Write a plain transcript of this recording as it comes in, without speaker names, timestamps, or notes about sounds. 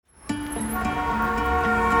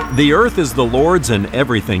The earth is the Lord's and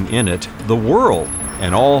everything in it, the world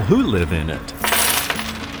and all who live in it.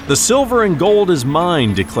 The silver and gold is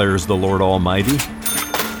mine, declares the Lord Almighty.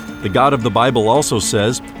 The God of the Bible also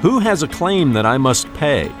says, "Who has a claim that I must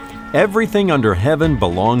pay? Everything under heaven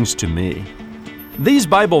belongs to me." These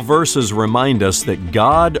Bible verses remind us that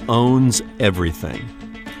God owns everything.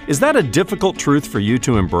 Is that a difficult truth for you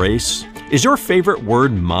to embrace? Is your favorite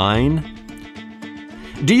word mine?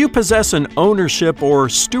 Do you possess an ownership or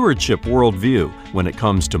stewardship worldview when it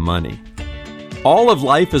comes to money? All of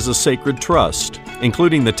life is a sacred trust,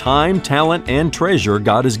 including the time, talent, and treasure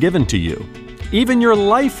God has given to you. Even your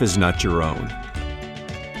life is not your own.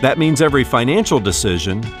 That means every financial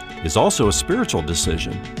decision is also a spiritual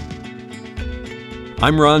decision.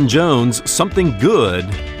 I'm Ron Jones. Something Good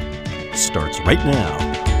starts right now.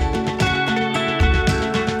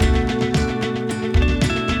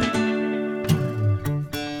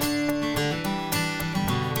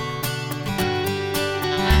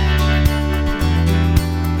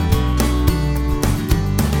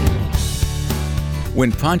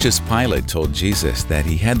 When Pontius Pilate told Jesus that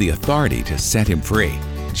he had the authority to set him free,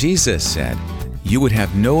 Jesus said, "You would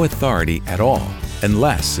have no authority at all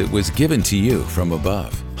unless it was given to you from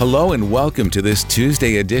above." Hello and welcome to this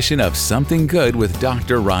Tuesday edition of Something Good with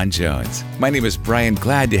Dr. Ron Jones. My name is Brian,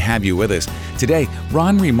 glad to have you with us. Today,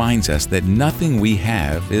 Ron reminds us that nothing we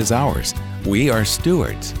have is ours. We are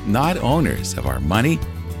stewards, not owners of our money,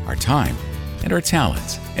 our time, and our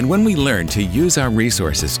talents. And when we learn to use our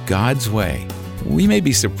resources God's way, we may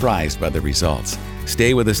be surprised by the results.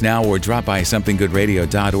 Stay with us now or drop by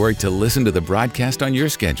somethinggoodradio.org to listen to the broadcast on your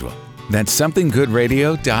schedule. That's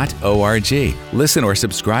somethinggoodradio.org. Listen or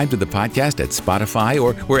subscribe to the podcast at Spotify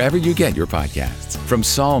or wherever you get your podcasts. From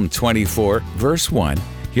Psalm 24, verse 1,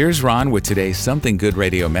 here's Ron with today's Something Good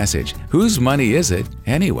Radio message. Whose money is it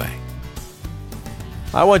anyway?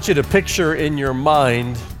 I want you to picture in your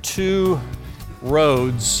mind two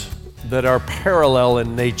roads that are parallel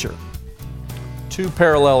in nature. Two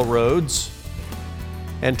parallel roads,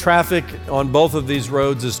 and traffic on both of these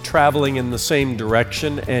roads is traveling in the same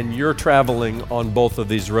direction, and you're traveling on both of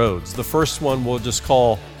these roads. The first one we'll just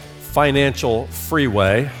call Financial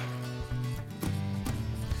Freeway,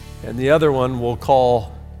 and the other one we'll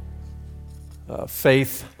call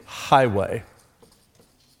Faith Highway.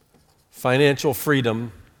 Financial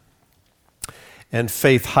Freedom and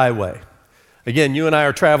Faith Highway. Again, you and I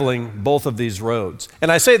are traveling both of these roads.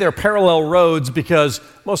 And I say they're parallel roads because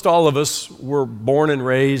most all of us were born and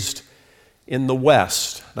raised in the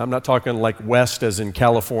West. And I'm not talking like West as in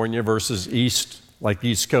California versus East like the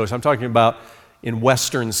East Coast. I'm talking about in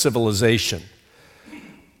Western civilization,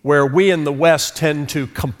 where we in the West tend to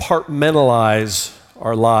compartmentalize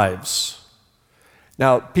our lives.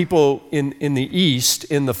 Now, people in the East,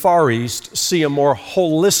 in the Far East, see a more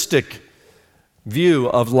holistic view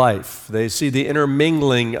of life. They see the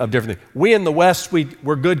intermingling of different things. We in the West,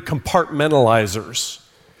 we're good compartmentalizers.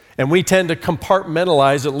 And we tend to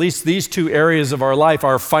compartmentalize at least these two areas of our life,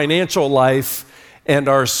 our financial life and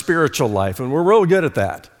our spiritual life. And we're real good at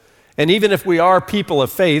that. And even if we are people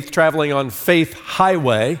of faith traveling on Faith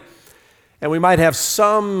Highway, and we might have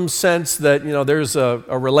some sense that there's a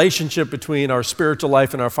relationship between our spiritual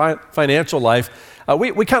life and our financial life,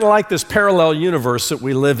 we kind of like this parallel universe that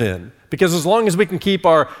we live in. Because as long as we can keep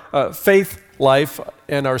our faith life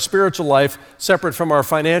and our spiritual life separate from our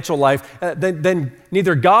financial life, then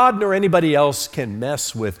neither God nor anybody else can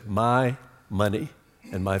mess with my money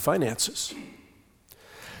and my finances.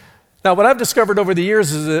 Now, what I've discovered over the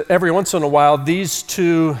years is that every once in a while, these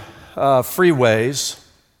two freeways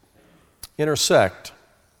intersect.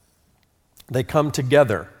 They come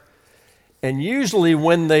together. And usually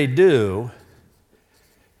when they do,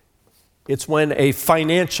 it's when a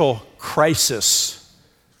financial crisis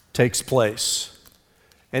takes place.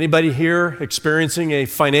 Anybody here experiencing a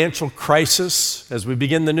financial crisis as we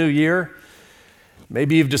begin the new year?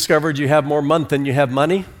 Maybe you've discovered you have more money than you have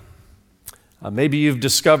money. Maybe you've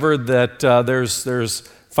discovered that there's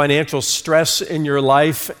financial stress in your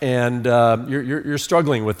life, and you're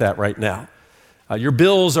struggling with that right now. Your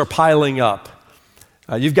bills are piling up.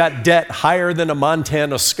 You've got debt higher than a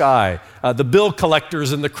Montana sky. The bill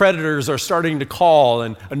collectors and the creditors are starting to call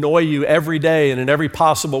and annoy you every day and in every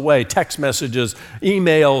possible way. Text messages,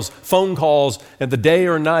 emails, phone calls, and the day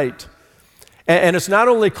or night. And it's not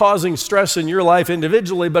only causing stress in your life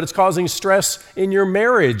individually, but it's causing stress in your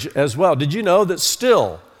marriage as well. Did you know that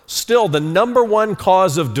still the number one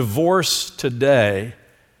cause of divorce today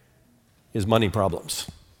is money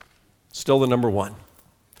problems? Still the number one.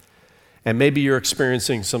 And maybe you're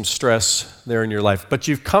experiencing some stress there in your life, but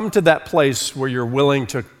you've come to that place where you're willing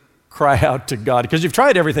to cry out to God, because you've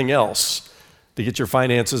tried everything else to get your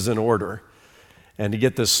finances in order and to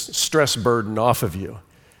get this stress burden off of you.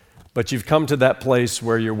 But you've come to that place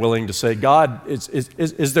where you're willing to say, God,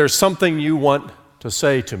 is there something you want to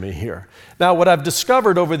say to me here? Now, what I've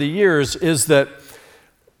discovered over the years is that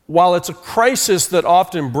while it's a crisis that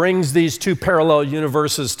often brings these two parallel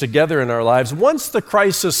universes together in our lives, once the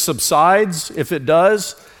crisis subsides, if it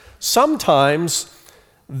does, sometimes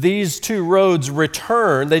these two roads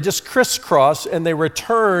return, they just crisscross and they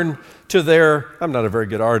return to their, I'm not a very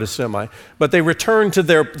good artist, am I? But they return to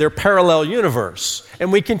their parallel universe.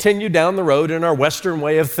 And we continue down the road in our Western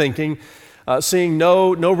way of thinking, seeing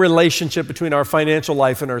no relationship between our financial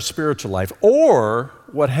life and our spiritual life. Or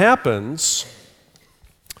what happens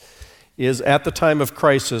is at the time of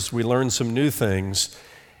crisis, we learn some new things.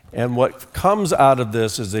 And what comes out of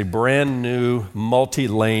this is a brand new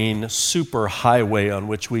multi-lane super highway on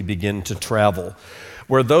which we begin to travel,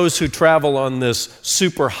 where those who travel on this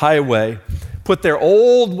super highway put their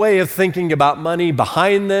old way of thinking about money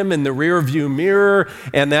behind them in the rear view mirror,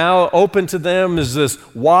 and now open to them is this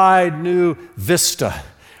wide new vista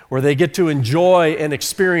where they get to enjoy and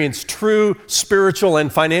experience true spiritual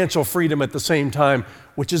and financial freedom at the same time,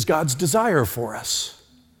 which is God's desire for us.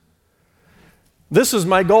 This is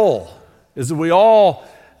my goal, is that we all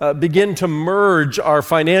begin to merge our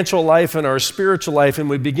financial life and our spiritual life, and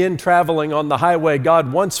we begin traveling on the highway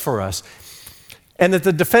God wants for us, and that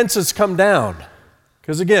the defenses come down.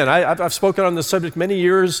 Because again, I've spoken on this subject many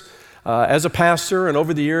years as a pastor and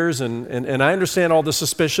over the years, and I understand all the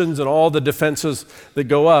suspicions and all the defenses that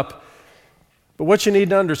go up. But what you need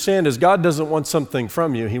to understand is God doesn't want something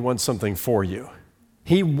from you, He wants something for you.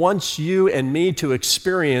 He wants you and me to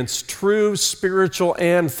experience true spiritual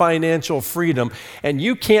and financial freedom. And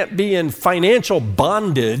you can't be in financial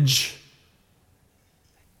bondage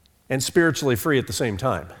and spiritually free at the same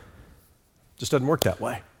time. It just doesn't work that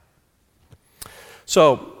way.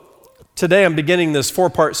 So today I'm beginning this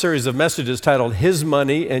 4-part series of messages titled His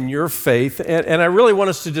Money and Your Faith. And I really want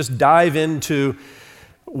us to just dive into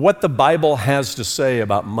what the Bible has to say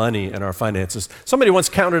about money and our finances. Somebody once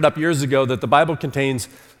counted up years ago that the Bible contains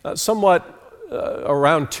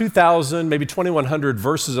around 2,000, maybe 2,100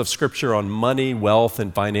 verses of Scripture on money, wealth,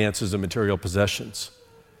 and finances and material possessions.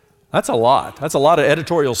 That's a lot. That's a lot of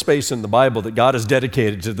editorial space in the Bible that God has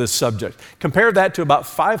dedicated to this subject. Compare that to about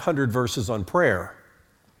 500 verses on prayer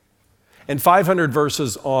and 500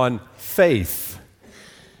 verses on faith.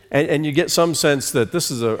 And you get some sense that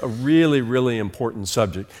this is a really, really important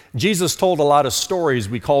subject. Jesus told a lot of stories.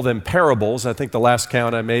 We call them parables. I think the last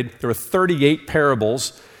count I made, there were 38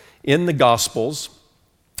 parables in the Gospels,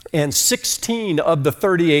 and 16 of the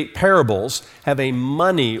 38 parables have a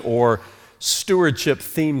money or stewardship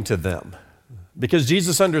theme to them. Because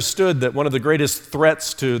Jesus understood that one of the greatest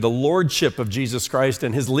threats to the lordship of Jesus Christ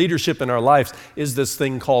and His leadership in our lives is this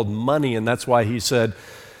thing called money, and that's why He said,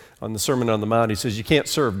 on the Sermon on the Mount, He says, you can't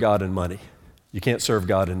serve God and money. You can't serve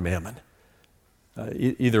God and mammon.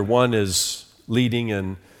 Either one is leading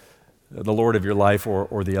and the Lord of your life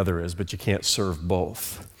or the other is, but you can't serve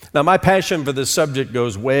both. Now, my passion for this subject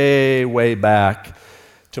goes way, way back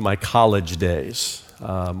to my college days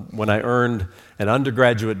when I earned an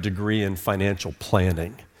undergraduate degree in financial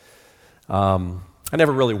planning. I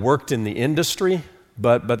never really worked in the industry,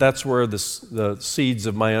 but that's where the seeds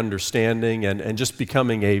of my understanding and just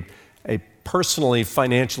becoming a personally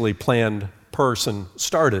financially planned person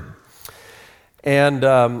started. And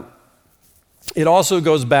it also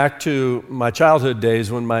goes back to my childhood days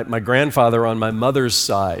when my grandfather on my mother's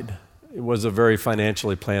side was a very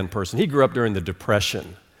financially planned person. He grew up during the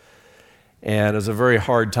Depression, and it was a very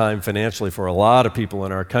hard time financially for a lot of people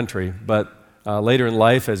in our country. But later in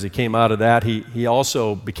life, as he came out of that, he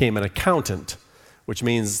also became an accountant, which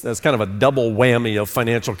means that's kind of a double whammy of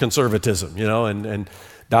financial conservatism, and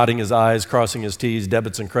dotting his I's, crossing his T's,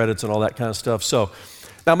 debits and credits and all that kind of stuff. So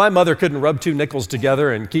now my mother couldn't rub 2 nickels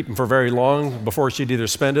together and keep them for very long before she'd either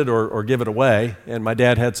spend it or give it away. And my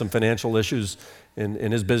dad had some financial issues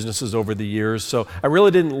in his businesses over the years. So I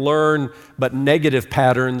really didn't learn but negative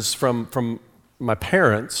patterns from my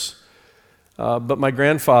parents. But my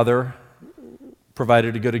grandfather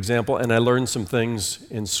provided a good example, and I learned some things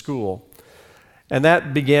in school. And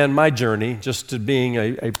that began my journey just to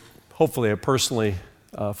being hopefully a personally,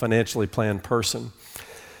 financially planned person.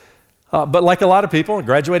 But like a lot of people, I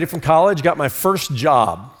graduated from college, got my first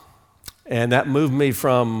job, and that moved me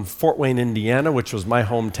from Fort Wayne, Indiana, which was my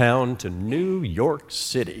hometown, to New York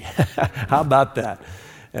City. How about that?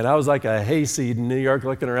 And I was like a hayseed in New York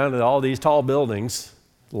looking around at all these tall buildings,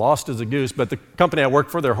 lost as a goose. But the company I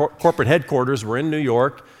worked for, their corporate headquarters were in New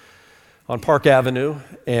York, on Park Avenue,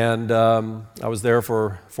 and I was there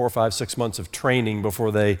for 4, 5, 6 months of training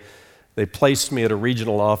before they placed me at a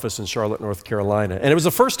regional office in Charlotte, North Carolina. And it was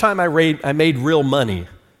the first time I made real money.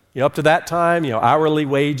 Up to that time, hourly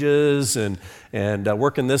wages and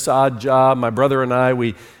working this odd job. My brother and I,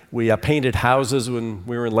 we painted houses when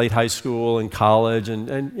we were in late high school and college,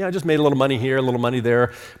 and I just made a little money here, a little money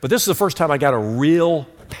there. But this is the first time I got a real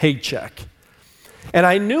paycheck. And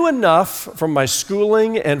I knew enough from my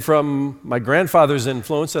schooling and from my grandfather's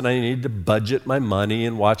influence that I needed to budget my money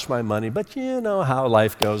and watch my money. But you know how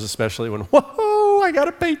life goes, especially when, whoa, I got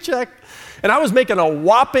a paycheck. And I was making a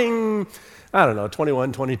whopping,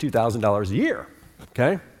 $21,000, $22,000 a year,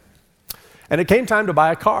 okay? And it came time to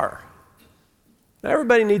buy a car. Now,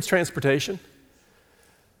 everybody needs transportation.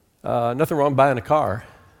 Nothing wrong buying a car.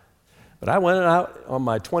 But I went out on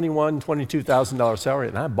my $21,000, $22,000 salary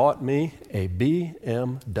and I bought me a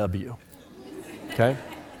BMW, okay?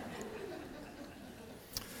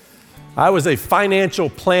 I was a financial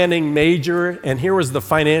planning major, and here was the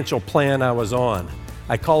financial plan I was on.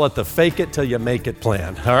 I call it the fake it till you make it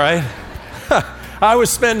plan, all right? I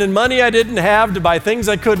was spending money I didn't have to buy things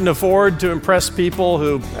I couldn't afford to impress people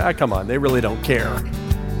who, come on, they really don't care.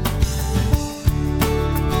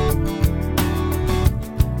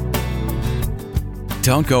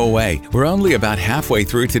 Don't go away. We're only about halfway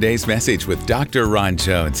through today's message with Dr. Ron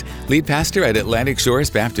Jones, lead pastor at Atlantic Shores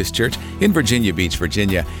Baptist Church in Virginia Beach,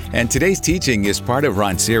 Virginia. And today's teaching is part of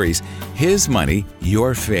Ron's series, His Money,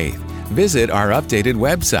 Your Faith. Visit our updated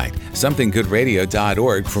website,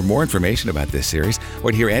 somethinggoodradio.org, for more information about this series or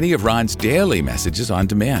to hear any of Ron's daily messages on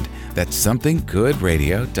demand. That's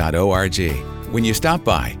somethinggoodradio.org. When you stop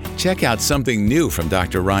by, check out something new from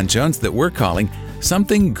Dr. Ron Jones that we're calling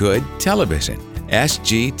Something Good Television.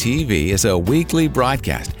 SGTV is a weekly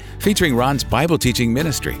broadcast featuring Ron's Bible teaching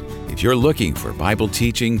ministry. If you're looking for Bible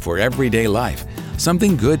teaching for everyday life,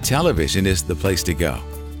 Something Good Television is the place to go.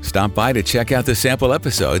 Stop by to check out the sample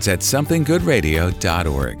episodes at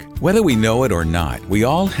somethinggoodradio.org. Whether we know it or not, we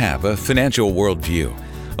all have a financial worldview,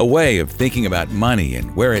 a way of thinking about money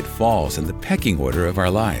and where it falls in the pecking order of our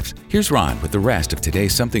lives. Here's Ron with the rest of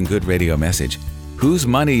today's Something Good Radio message. Whose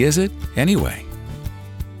money is it anyway?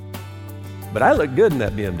 But I looked good in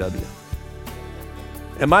that BMW.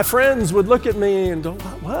 And my friends would look at me and go,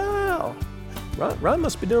 wow, Ron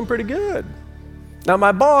must be doing pretty good. Now,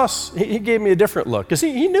 my boss, he gave me a different look because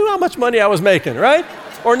he knew how much money I was making, right?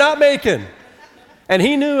 Or not making. And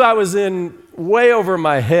he knew I was in way over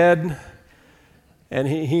my head, and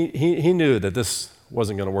he knew that this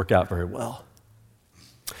wasn't going to work out very well.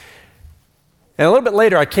 And a little bit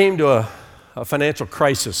later, I came to a financial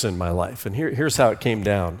crisis in my life, and here's how it came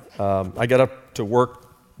down. I got up to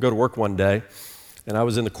go to work one day, and I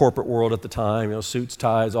was in the corporate world at the time, suits,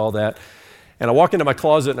 ties, all that. And I walk into my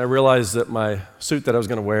closet and I realized that my suit that I was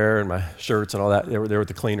going to wear and my shirts and all that, they were at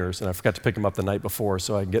the cleaners, and I forgot to pick them up the night before.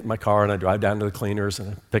 So I get in my car and I drive down to the cleaners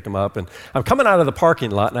and I pick them up. And I'm coming out of the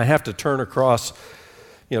parking lot and I have to turn across,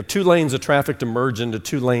 2 lanes of traffic to merge into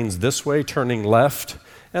 2 lanes this way, turning left.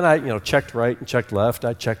 And I, checked right and checked left.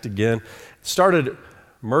 I checked again. Started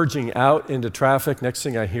merging out into traffic. Next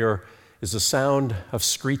thing I hear is the sound of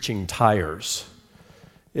screeching tires.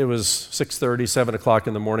 It was 6:30, 7 o'clock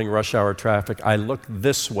in the morning, rush hour traffic. I look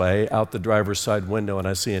this way out the driver's side window and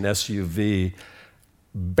I see an SUV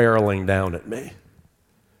barreling down at me.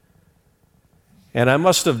 And I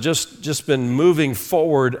must have just been moving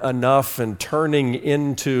forward enough and turning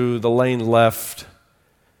into the lane left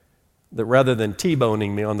that rather than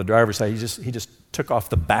T-boning me on the driver's side, he just took off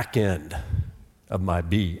the back end of my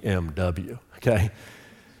BMW, okay?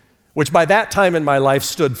 Which by that time in my life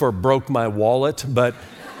stood for broke my wallet, but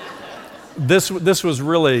this was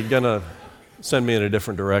really going to send me in a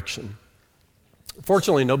different direction.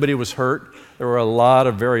 Fortunately, nobody was hurt. There were a lot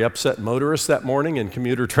of very upset motorists that morning in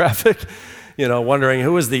commuter traffic, wondering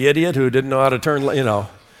who was the idiot who didn't know how to turn,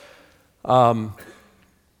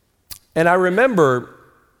 And I remember,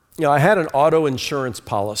 I had an auto insurance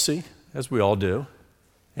policy, as we all do,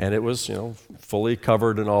 and it was, fully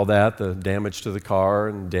covered and all that, the damage to the car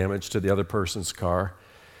and damage to the other person's car.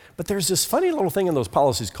 But there's this funny little thing in those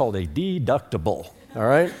policies called a deductible, all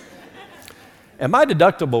right? And my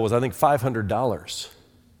deductible was, I think, $500.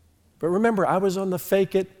 But remember, I was on the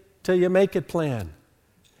fake it till you make it plan.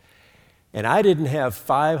 And I didn't have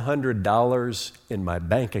 $500 in my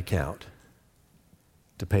bank account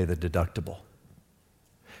to pay the deductible.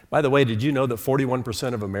 By the way, did you know that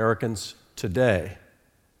 41% of Americans today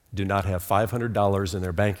do not have $500 in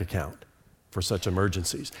their bank account for such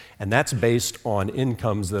emergencies? And that's based on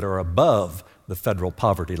incomes that are above the federal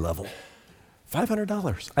poverty level.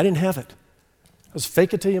 $500. I didn't have it. It was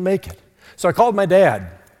fake it till you make it. So I called my dad,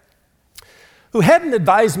 who hadn't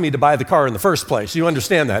advised me to buy the car in the first place. You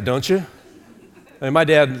understand that, don't you? I mean, my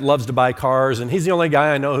dad loves to buy cars, and he's the only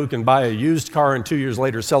guy I know who can buy a used car and 2 years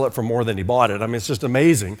later sell it for more than he bought it. I mean, it's just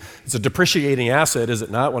amazing. It's a depreciating asset, is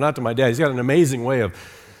it not? Well, not to my dad. He's got an amazing way of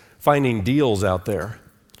finding deals out there.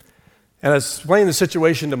 And I explained the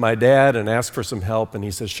situation to my dad and asked for some help, and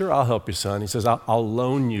he says, "Sure, I'll help you, son." He says, I'll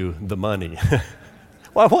loan you the money.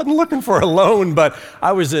 Well, I wasn't looking for a loan, but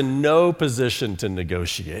I was in no position to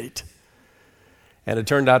negotiate. And it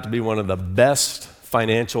turned out to be one of the best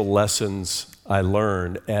financial lessons I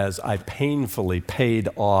learned as I painfully paid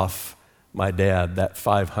off my dad that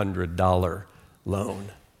 $500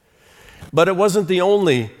 loan. But it wasn't the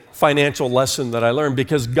only financial lesson that I learned,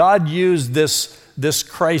 because God used this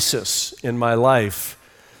crisis in my life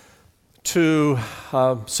to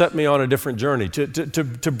set me on a different journey,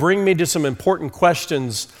 to bring me to some important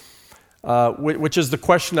questions, which is the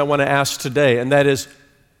question I want to ask today, and that is,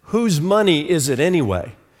 whose money is it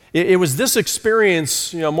anyway? It was this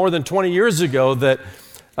experience, more than 20 years ago that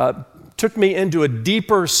took me into a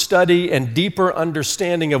deeper study and deeper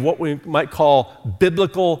understanding of what we might call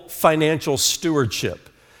biblical financial stewardship.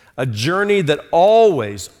 A journey that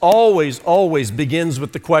always, always, always begins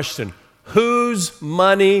with the question, whose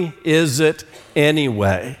money is it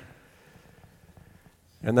anyway?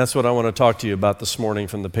 And that's what I want to talk to you about this morning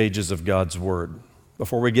from the pages of God's Word.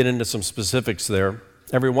 Before we get into some specifics there,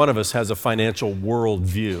 every one of us has a financial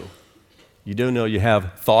worldview. You do know you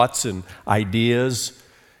have thoughts and ideas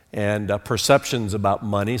and perceptions about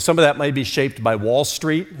money. Some of that may be shaped by Wall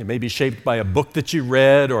Street. It may be shaped by a book that you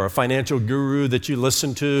read, or a financial guru that you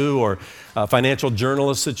listen to, or a financial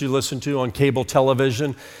journalist that you listen to on cable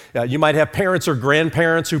television. You might have parents or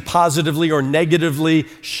grandparents who positively or negatively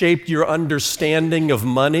shaped your understanding of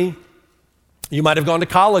money. You might have gone to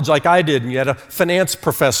college like I did, and you had a finance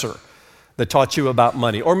professor that taught you about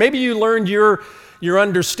money. Or maybe you learned your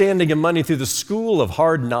understanding of money through the school of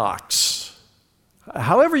hard knocks.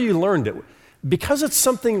 However you learned it, because it's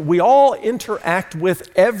something we all interact with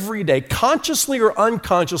every day, consciously or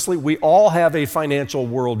unconsciously, we all have a financial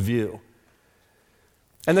worldview.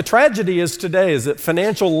 And the tragedy is today is that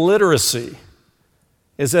financial literacy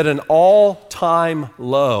is at an all-time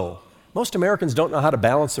low. Most Americans don't know how to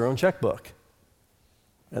balance their own checkbook.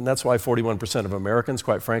 And that's why 41% of Americans,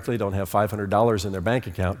 quite frankly, don't have $500 in their bank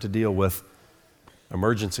account to deal with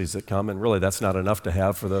emergencies that come. And really, that's not enough to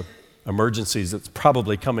have for the emergencies that's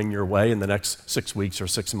probably coming your way in the next 6 weeks or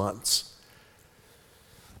 6 months.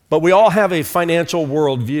 But we all have a financial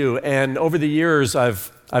worldview, and over the years,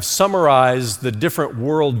 I've summarized the different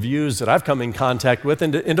worldviews that I've come in contact with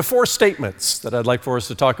into 4 statements that I'd like for us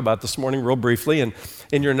to talk about this morning real briefly. And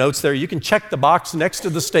in your notes there, you can check the box next to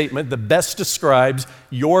the statement that best describes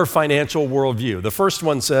your financial worldview. The first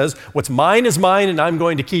one says, "What's mine is mine, and I'm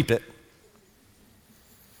going to keep it."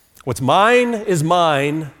 What's mine is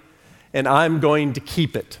mine, and I'm going to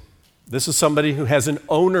keep it. This is somebody who has an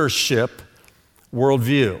ownership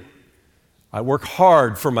worldview. I work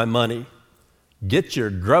hard for my money. Get your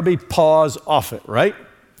grubby paws off it, right?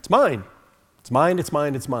 It's mine. It's mine, it's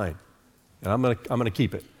mine, it's mine. And I'm going to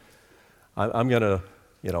keep it. I'm going to,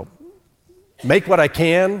 make what I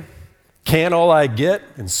can all I get,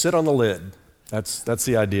 and sit on the lid. That's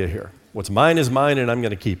the idea here. What's mine is mine, and I'm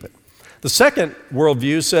going to keep it. The second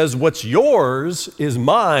worldview says, what's yours is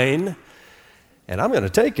mine, and I'm going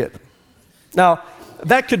to take it. Now,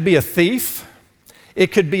 that could be a thief.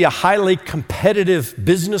 It could be a highly competitive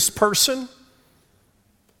business person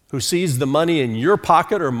who sees the money in your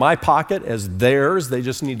pocket or my pocket as theirs. They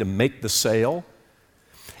just need to make the sale.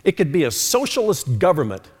 It could be a socialist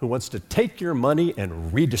government who wants to take your money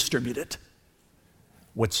and redistribute it.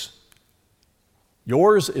 What's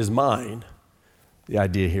yours is mine, the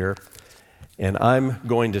idea here, and I'm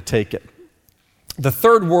going to take it. The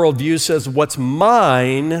third worldview says, what's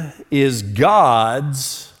mine is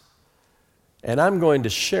God's, and I'm going to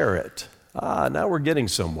share it. Now we're getting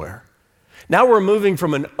somewhere. Now we're moving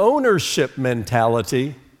from an ownership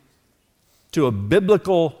mentality to a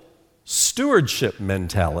biblical stewardship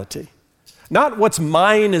mentality. Not what's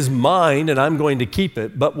mine is mine and I'm going to keep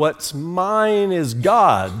it, but what's mine is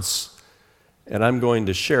God's and I'm going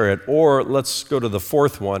to share it. Or let's go to the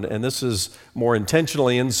fourth one, and this is more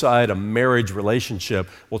intentionally inside a marriage relationship.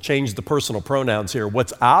 We'll change the personal pronouns here.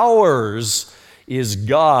 What's ours is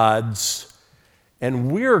God's,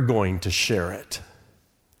 and we're going to share it.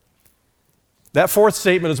 That fourth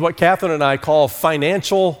statement is what Catherine and I call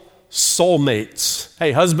financial soulmates.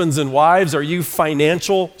 Hey, husbands and wives, are you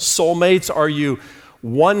financial soulmates? Are you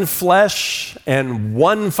one flesh and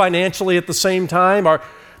one financially at the same time?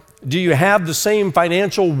 Do you have the same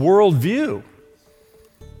financial worldview?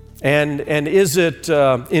 And is it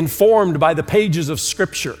informed by the pages of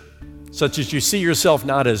Scripture, such as you see yourself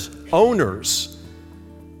not as owners,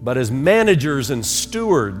 but as managers and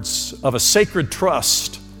stewards of a sacred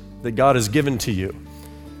trust that God has given to you,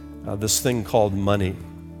 this thing called money?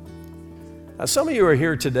 Now, some of you are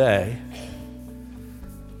here today,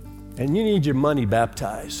 and you need your money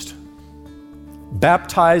baptized.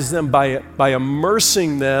 Baptize them by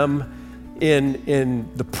immersing them in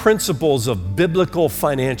the principles of biblical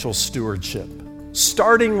financial stewardship,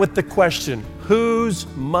 starting with the question, whose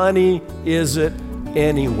money is it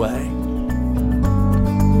anyway?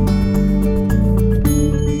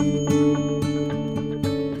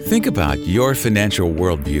 Think about your financial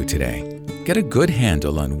worldview today. Get a good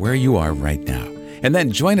handle on where you are right now, and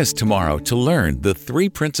then join us tomorrow to learn the 3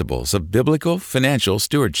 principles of biblical financial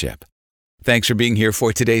stewardship. Thanks for being here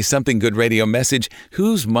for today's Something Good Radio message,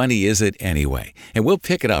 Whose Money Is It Anyway? And we'll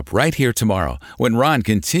pick it up right here tomorrow when Ron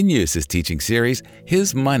continues his teaching series,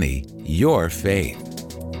 His Money, Your Faith.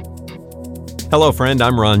 Hello, friend.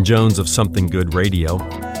 I'm Ron Jones of Something Good Radio.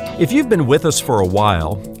 If you've been with us for a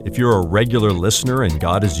while, if you're a regular listener and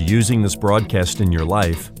God is using this broadcast in your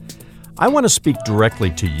life, I want to speak directly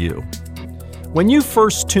to you. When you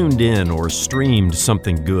first tuned in or streamed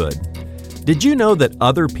Something Good, did you know that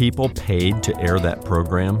other people paid to air that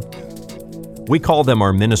program? We call them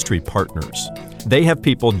our ministry partners. They have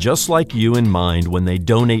people just like you in mind when they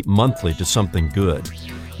donate monthly to Something Good,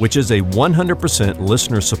 which is a 100%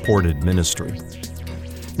 listener-supported ministry.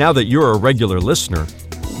 Now that you're a regular listener,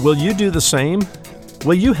 will you do the same?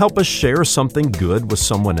 Will you help us share something good with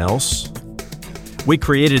someone else? We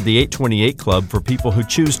created the 828 Club for people who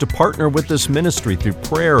choose to partner with this ministry through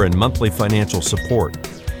prayer and monthly financial support.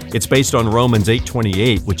 It's based on Romans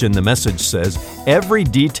 8:28, which in the message says, every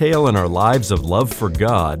detail in our lives of love for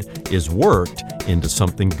God is worked into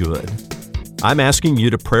something good. I'm asking you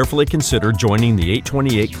to prayerfully consider joining the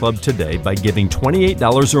 828 Club today by giving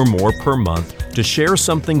 $28 or more per month to share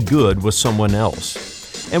something good with someone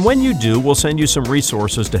else. And when you do, we'll send you some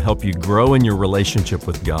resources to help you grow in your relationship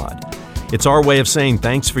with God. It's our way of saying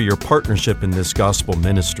thanks for your partnership in this gospel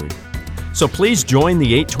ministry. So please join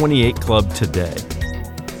the 828 Club today.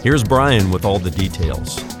 Here's Brian with all the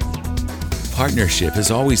details. Partnership has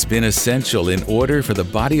always been essential in order for the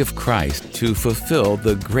body of Christ to fulfill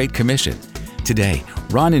the Great Commission. Today,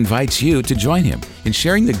 Ron invites you to join him in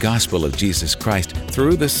sharing the gospel of Jesus Christ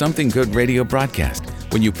through the Something Good Radio broadcast.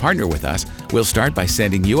 When you partner with us, we'll start by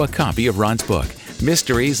sending you a copy of Ron's book,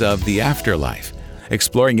 Mysteries of the Afterlife,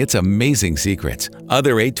 exploring its amazing secrets.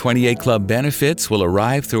 Other 828 Club benefits will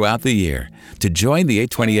arrive throughout the year. To join the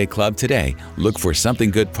 828 Club today, look for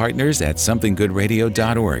Something Good partners at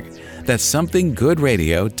somethinggoodradio.org. That's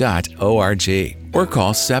somethinggoodradio.org. Or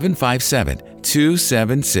call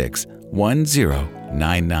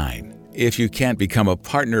 757-276-1099. If you can't become a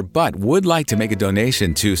partner but would like to make a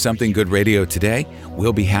donation to Something Good Radio today,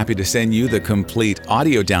 we'll be happy to send you the complete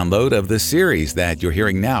audio download of the series that you're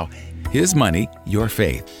hearing now, His Money, Your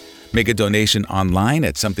Faith. Make a donation online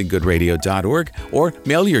at somethinggoodradio.org or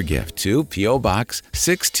mail your gift to P.O. Box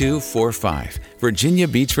 6245, Virginia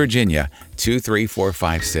Beach, Virginia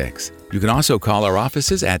 23456. You can also call our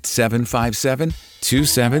offices at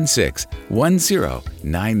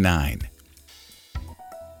 757-276-1099.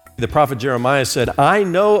 The prophet Jeremiah said, I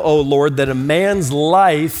know, O Lord, that a man's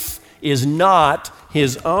life is not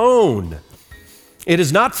his own. It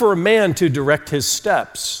is not for a man to direct his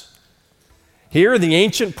steps. Here, the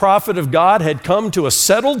ancient prophet of God had come to a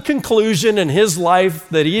settled conclusion in his life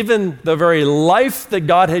that even the very life that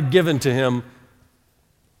God had given to him,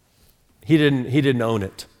 he didn't own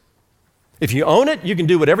it. If you own it, you can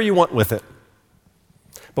do whatever you want with it.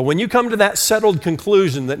 But when you come to that settled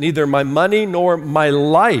conclusion that neither my money nor my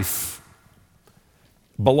life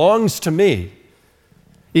belongs to me,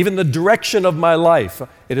 even the direction of my life,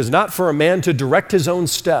 it is not for a man to direct his own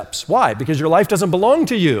steps. Why? Because your life doesn't belong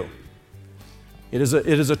to you. It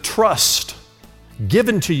is a trust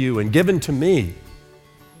given to you and given to me.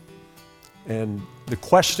 And the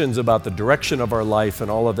questions about the direction of our life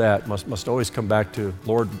and all of that must always come back to,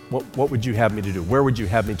 Lord, what would you have me to do? Where would you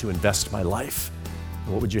have me to invest my life?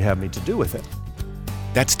 And what would you have me to do with it?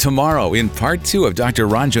 That's tomorrow in part 2 of Dr.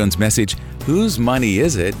 Ron Jones' message, Whose Money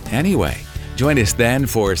Is It Anyway? Join us then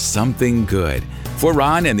for Something Good. For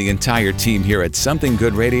Ron and the entire team here at Something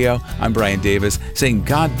Good Radio, I'm Brian Davis saying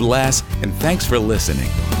God bless and thanks for listening.